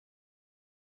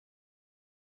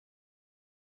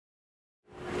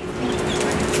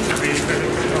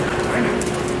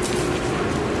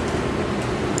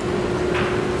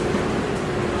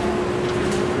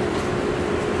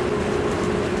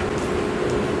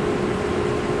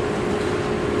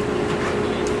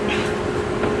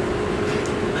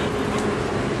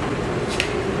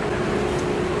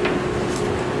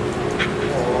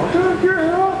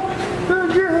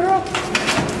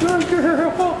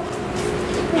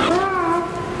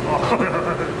Like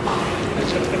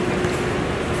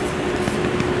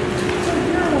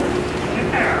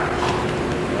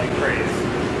crazy.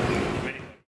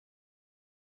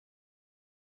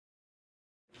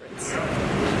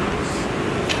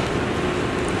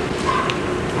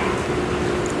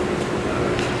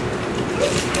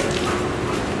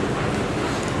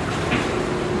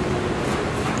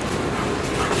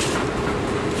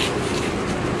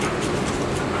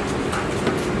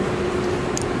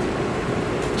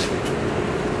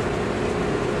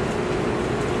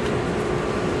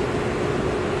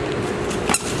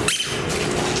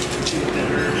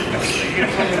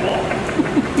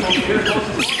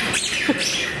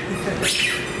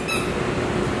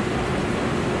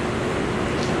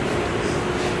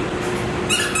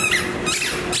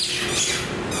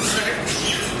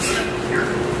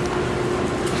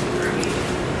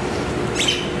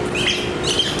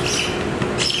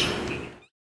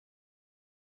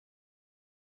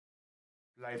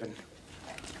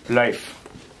 Life.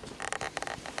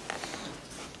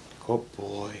 Oh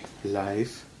boy,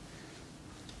 life.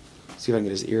 See if I can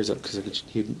get his ears up, because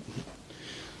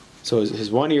so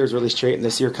his one ear is really straight, and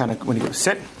this ear kind of, when he goes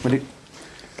sit, when it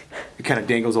kind of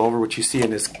dangles over, which you see in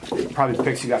this, probably the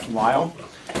pics you got from Lyle.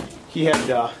 He had,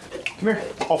 come here,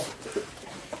 oh,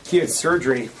 he had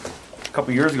surgery a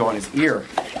couple years ago on his ear.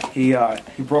 He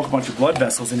broke a bunch of blood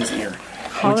vessels in his ear,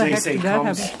 which they say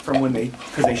comes from when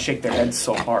because they shake their heads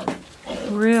so hard.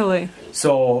 Really?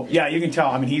 So yeah, you can tell.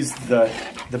 I mean, he's the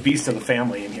beast of the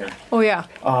family in here. Oh yeah.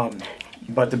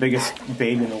 But the biggest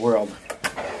baby in the world.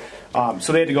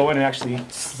 So they had to go in and actually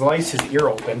slice his ear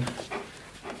open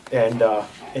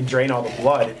and drain all the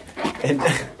blood. And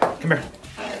come here.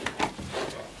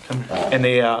 And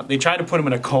they tried to put him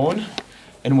in a cone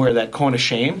and wear that cone of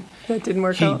shame. That didn't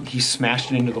work out. He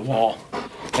smashed it into the wall.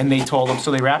 And they told him,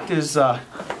 so they wrapped his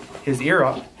ear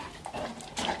up.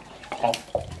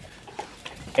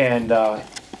 And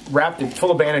wrapped it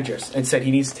full of bandages and said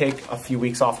he needs to take a few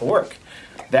weeks off of work.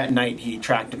 That night he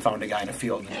tracked and found a guy in a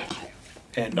field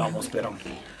and almost bit him.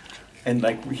 And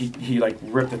like he like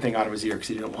ripped the thing out of his ear because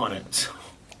he didn't want it.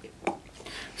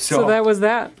 So that was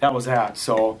that. That was that.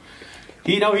 So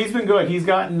he's been good. He's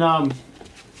gotten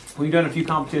we've done a few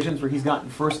competitions where he's gotten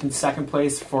first and second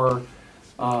place for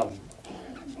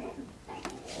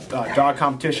dog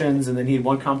competitions, and then he had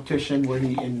one competition where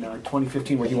he in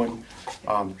 2015 where he won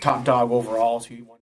top dog overall. So he won